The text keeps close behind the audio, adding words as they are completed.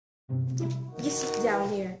You sit down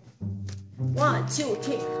here. 1, 2,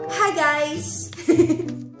 3. Hi guys!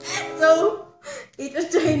 So,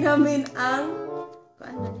 ito-try namin ang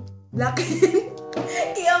blackhead.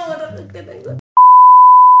 Kaya mo nakagtanong.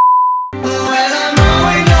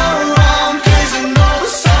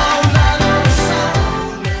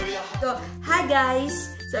 So, hi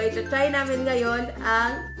guys! So, ito-try namin ngayon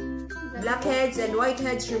ang blackheads and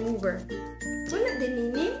whiteheads remover. Wala din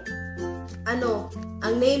nini? Ano,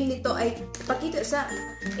 ang name nito ay, pakita sa,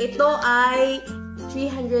 ito ay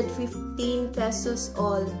 315 pesos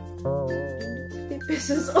all. 50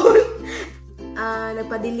 pesos all.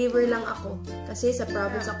 Nagpa-deliver lang ako. Kasi sa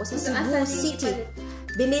province ako, sa Cebu City.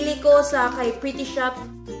 Binili ko sa kay Pretty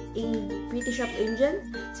Angel.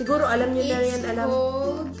 Siguro alam nyo na yan, alam.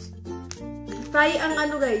 Thai ang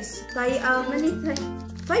ano guys, Thai ang...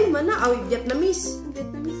 Thai man na, Vietnamese.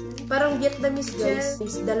 Parang Vietnamese guys.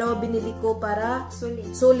 Dalawa binili ko para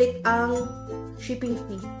sulit ang shipping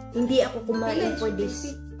fee. Hindi ako kumain for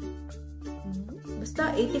this.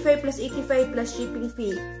 Basta 85 plus 85 plus shipping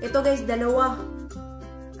fee. Ito guys, dalawa.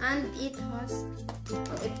 And it has...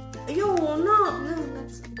 Ayun na. No,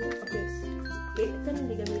 that's... Okay. Ganun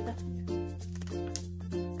di gamita.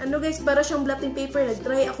 Ano guys, para siyang blotting paper.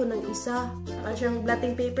 Nag-try ako ng isa. Para siyang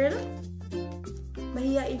blotting paper.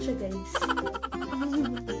 Mahihain siya guys.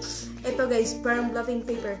 Ito guys, parang blotting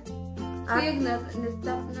paper. Kuyog na,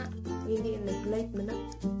 na-stop na. Hindi, nag-light mo na.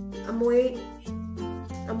 Amoy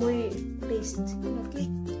paste. Okay.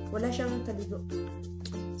 Wala siyang taligo.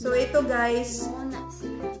 So, ito guys.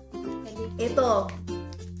 Ito.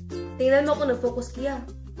 Tingnan mo kung nag-focus kaya.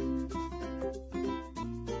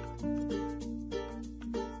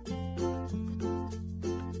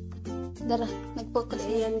 Dara, nag-focus.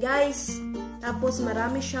 Ayan guys. Tapos,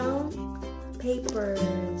 marami siyang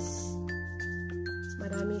papers.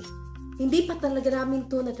 Marami. Hindi pa talaga namin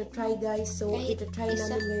to na-try guys. So, ito-try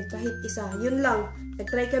namin ngayon kahit isa. Yun lang.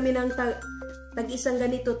 Nag-try kami ng tag-isang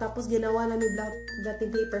ganito. Tapos, ginawa namin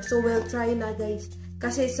blotting paper. So, we'll try na guys.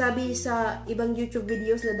 Kasi sabi sa ibang YouTube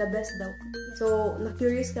videos na the best daw. So,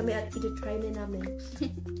 na-curious kami at ito-try na namin.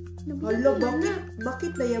 Hala,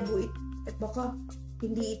 bakit nayabuit? At baka,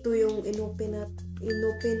 hindi ito yung inopen.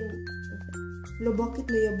 Hala, bakit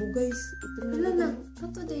nayabu guys? Ito na wala na.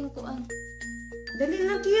 Kato din yung kuan. Dali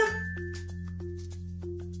lang kaya.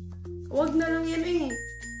 Huwag na lang yan eh.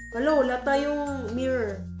 Hala, wala tayong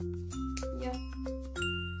mirror. Yeah.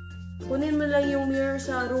 Kunin mo lang yung mirror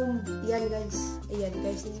sa room. Yan guys. Ayan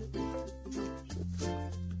guys.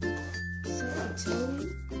 So, actually,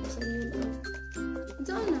 saan yun ang...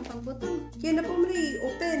 Doon na, pagbutang. Kaya na po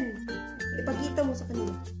open. Ipakita mo sa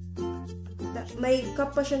kanila. May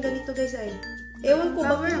cup pa siyang ganito guys ay. Ewan ko,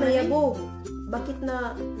 bakit nayabo? Bakit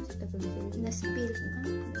na... Na-spill.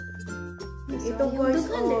 Ito guys,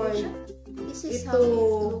 ito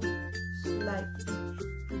light.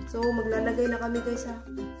 So, maglalagay na kami guys ha.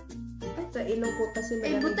 Sa ilong ko kasi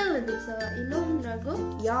malamig. Eh, butang na din sa ilong, Drago?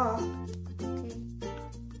 Yeah. Okay.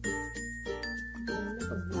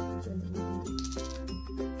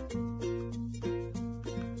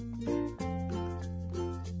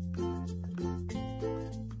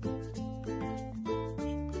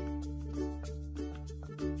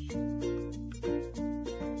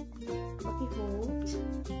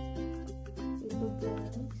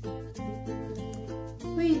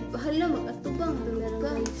 Uy, bahala mag-atubang.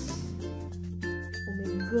 Guys. Oh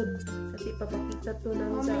my god. Kasi papakita to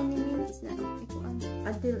ng sa... How many minutes na?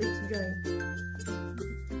 Until it's dry.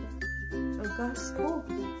 Ang gas ko.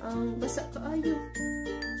 Ang basa kaayo.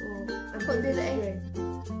 Oh, ako dila eh.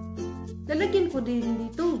 Lalagyan ko din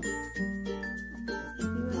dito.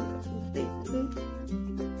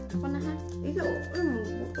 Ako na ha? Ikaw,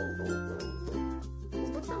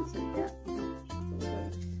 butang sadya.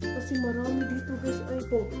 Kasi marami dito guys. Ay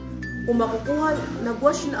po. Kung makukuha,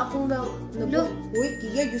 nag-wash na akong wait,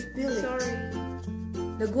 Kia, you spill it. Sorry.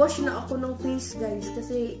 Nag-wash na ako ng face guys.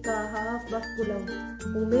 Kasi ka-half bath ko lang.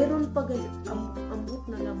 Kung meron pa guys, ambot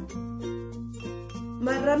na lang.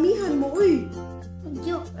 Maramihan mo, uy!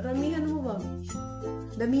 Adyo. Ramihan mo ba?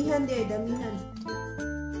 Damihan di ay, damihan.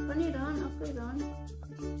 Paniran, okay ran.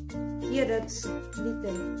 Yeah, that's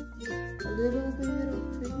little. A little bit of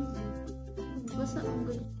crazy. Basta ang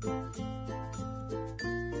good.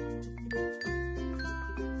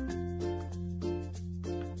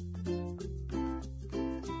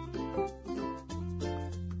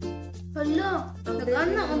 Hala,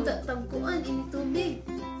 nag-ana ang tagpuan, ini tubig.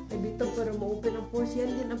 Ay, bito para ma-open ang pores.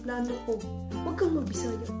 Yan din ang plano ko. Huwag kang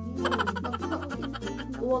magbisaya.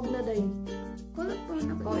 Huwag na dahil. Wala pa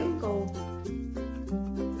na O, ikaw.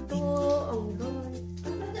 Ito, ang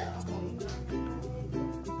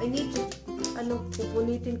I need to,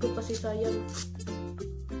 pupunitin ko kasi sayang.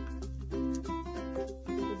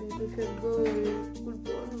 Dito siya, guys.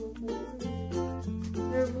 Kulpo,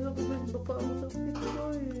 nervous ako, guys. Baka masakit,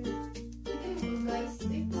 guys. Guys,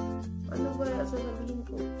 Ano ba sasabihin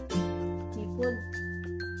ko? People.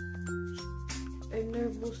 I'm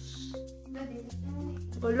nervous.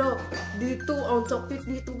 Wala, dito, ang sakit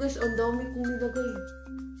dito, guys. Ang dami kong nilagay.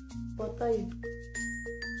 Patay.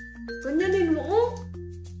 Ganyanin mo, oh!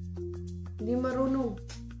 Hindi marunong.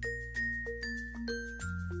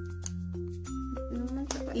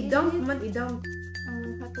 I-dump man, i-dump.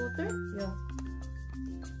 Ang hot water? Yeah.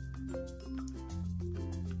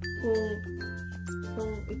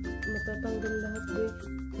 Kung matatanggal lahat, guys.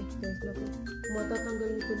 Guys, naku. Kung matatanggal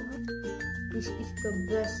nito lahat, this is the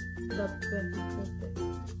best blackhead.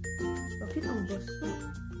 Bakit ang basta?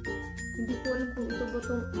 Hindi ko alam kung ito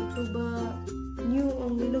ba new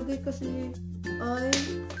ang nilagay kasi ay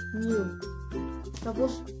new.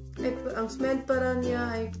 Tapos, ang smell para niya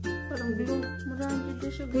ay parang blue.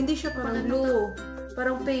 Hindi siya parang blue.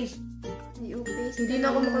 Parang paste. Hindi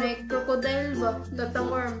na ako crocodile ba?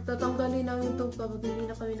 Tatanggalin namin ito kapag hindi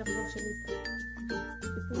na kami nakapagsalita.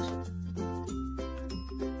 Ipusok.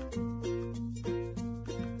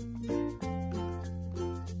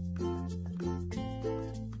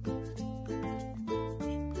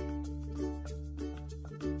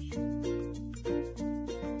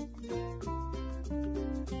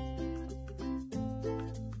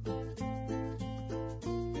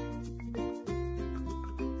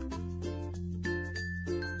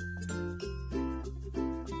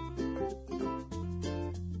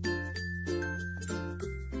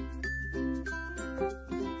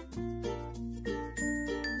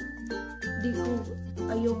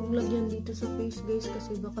 Ayaw kong lagyan dito sa face, guys,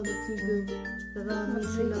 kasi baka ma-trigger. Marami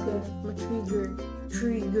sila, guys.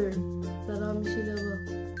 Trigger. Marami sila ba.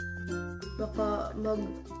 Baka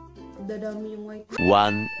magdadami yung white.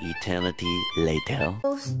 1 eternity later.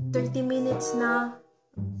 30 minutes na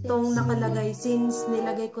tong nakalagay since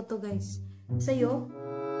nilagay ko to, guys. Sa'yo,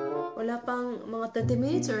 wala pang mga 30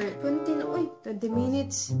 minutes or 20 na, 20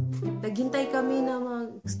 minutes. Naghintay kami na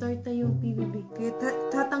mag-start na yung PBB. Kaya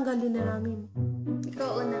tatanggalin na namin.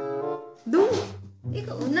 Ikaw una. Doon!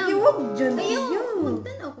 Ikaw una. Huwag dyan. Ayaw!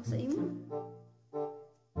 Magtanaw ko sa imo.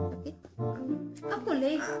 Sakit. Ako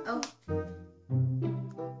late. Oh.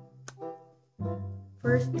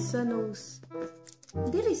 First sa nose.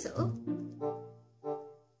 Diri sa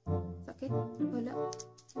Sakit? Wala.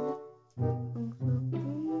 Ang sakit.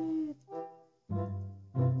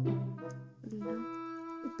 Wala.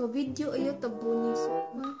 Ipa-video ayaw tabunis.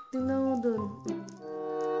 Tingnan mo doon.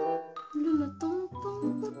 Wala na tang-tang.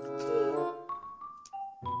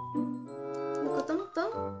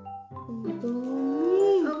 Nakatang-tang? Ang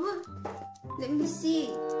dami. Aba. Let me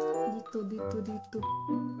see. Dito.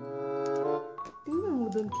 Tingnan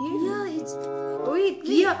mo doon, Kia. Yeah, it's... Wait,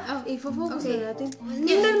 Kia. Ipa-focus Okay. na natin.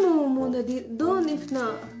 Tingnan mo muna doon if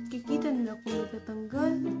na kikita nila kung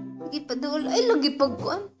natatanggal. Lagi pa doon. Ay, lagi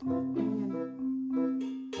pagkuan. Ayan.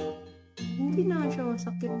 Hindi na siya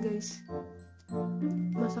masakit, guys.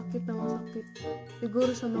 Masakit.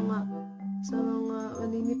 Siguro sa mga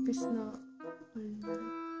maninipis na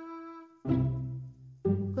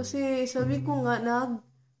kasi sabi ko nga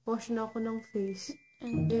nag-wash na ako ng face.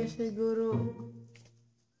 Kaya siguro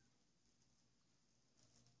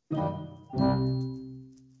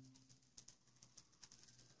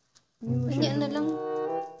Kanya na lang.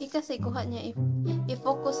 Kasi kuha niya.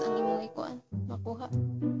 I-focus ang imong ikuan. Makuha.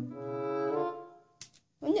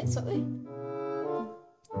 Kanya, so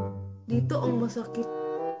dito ang masakit.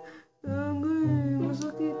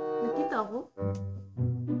 Masakit. Nakita ako?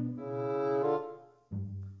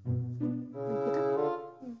 Nakita?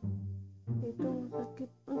 Ito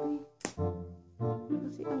masakit. Okay.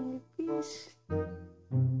 Kasi ang nipis.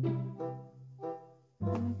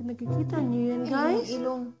 Nakikita niyo yan, guys?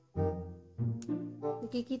 Ilong.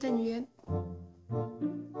 Nakikita niyo yan?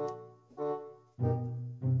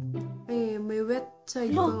 May wet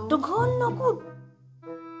side pa. Daghan na ko.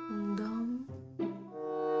 Ang dami.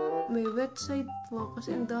 May wet side pa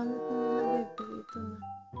kasi ang dami ko nilagay. Pero ito na.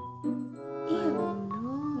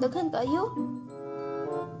 Daghan kayo?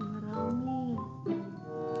 Marami.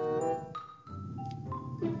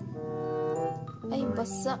 Ay,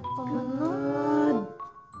 basa pa man no. God.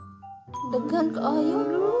 Daghan kayo?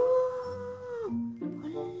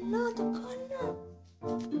 Wala, daghan na.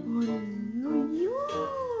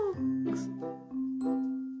 Yucks.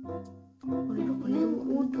 Wala.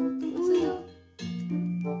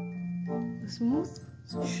 Smooth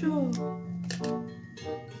siya.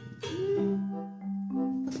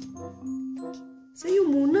 Sa'yo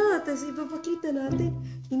muna. na. Tapos ipapakita natin.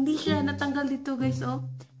 Hindi siya natanggal dito, guys, oh.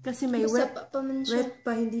 Kasi may wet. pa man siya. Wet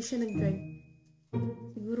pa, hindi siya nag-dry.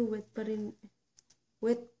 Siguro wet pa rin.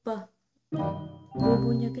 Wet pa. Gubo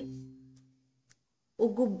niya, guys.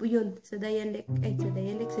 Ugub yun. Sa dialect. Ay, sa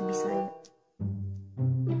dialect, sa Bisaya.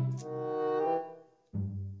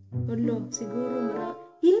 Wala, siguro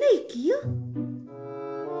Hinay, Kia?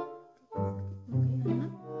 Wala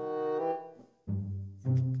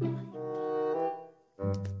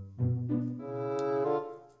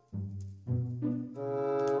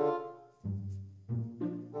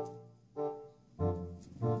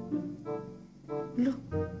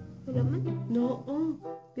man. No,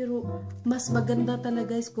 pero mas maganda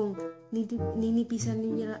talaga guys kung ninipisan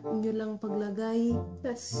niyo lang paglagay.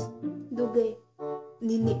 Tas, dugay.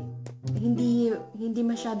 Hindi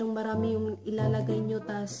masyadong marami yung ilalagay nyo,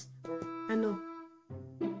 tas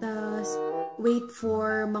wait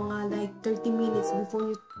for mga like 30 minutes before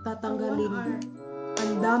nyo tatanggalin.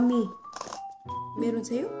 Ang dami. Meron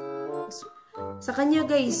sa'yo? Sa kanya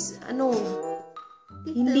guys,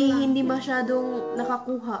 hindi masyadong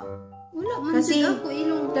nakakuha. Wala man ako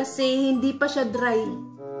ilong. Kasi hindi pa siya dry.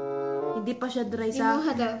 Hindi pa siya dry sa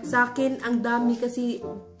akin. Ang dami kasi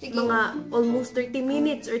mga almost 30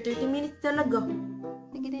 minutes or 30 minutes talaga.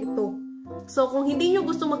 Ito. So, kung hindi nyo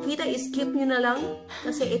gusto makita, skip nyo na lang.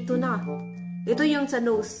 Kasi ito na. Ito yung sa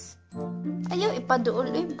nose. Ayaw,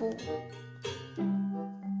 ipaduol po.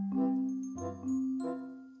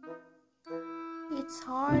 It's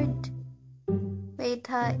hard. Wait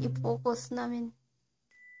ha, i-focus namin.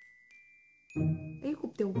 Ay,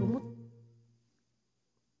 kupte yung gamot.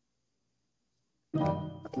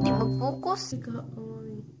 Hindi mag-focus.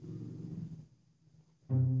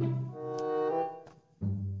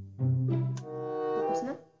 Focus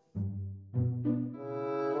na?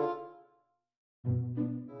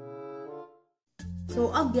 So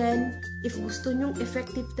again, if gusto nyong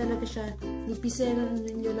effective talaga siya, nipisan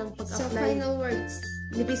nyo lang pag-apply. So final words.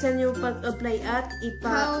 Nipisan nyo pag-apply at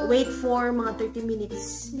wait for mga 30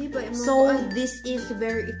 minutes. So, this is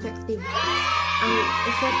very effective. Ang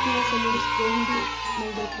effect niya sa nose ko, hindi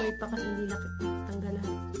may white pa kasi hindi nakitanggalan.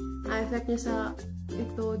 Ang effect niya sa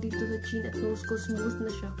dito sa chin at nose ko, smooth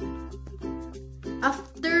na siya.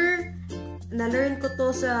 After na-learn ko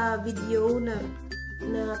to sa video na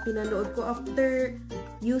pinanood ko, after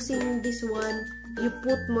using this one, you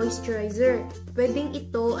put moisturizer. Pwedeng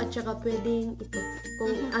ito at saka pwedeng ito.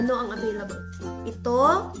 Kung ano ang available.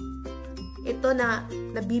 Ito na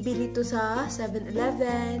nabibili to sa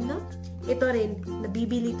 7-Eleven, no? Ito rin,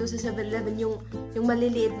 nabibili to sa 7-Eleven, yung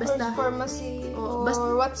maliliit, basta pharmacy or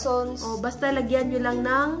basta, Watsons. Basta lagyan nyo lang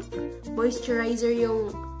ng moisturizer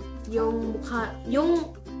yung mukha, yung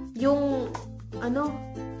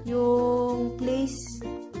place,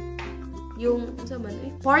 yung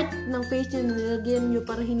part ng face nyo nilagyan nyo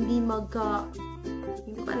para hindi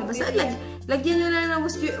basta lagyan nyo lang ng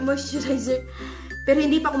moisturizer. Pero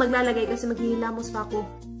hindi pa ako maglalagay kasi maghihilamos pa ako.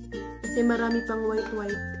 Kasi marami pang white.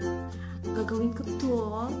 Gagawin ko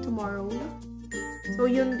to tomorrow. So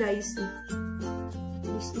yun guys.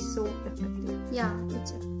 This is so effective. Yeah,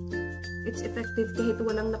 it's effective kahit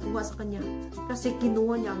walang nakuha sa kanya. Kasi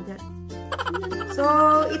kinuha niya agad. So,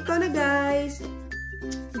 ito na guys.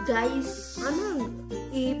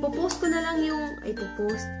 I-post ko na lang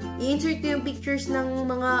i-insert ko yung pictures ng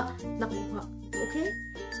mga nakuha. Okay?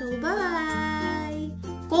 So, bye!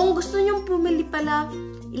 Kung gusto nyong pumili pala,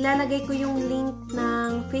 ilalagay ko yung link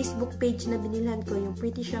ng Facebook page na binilhan ko, yung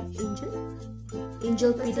Pretty Shop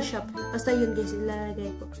Angel Pretty Shop. Basta yun guys, ilalagay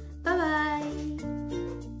ko. Bye-bye!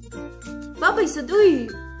 Bye-bye, Sadoy!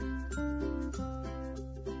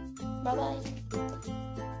 Bye-bye!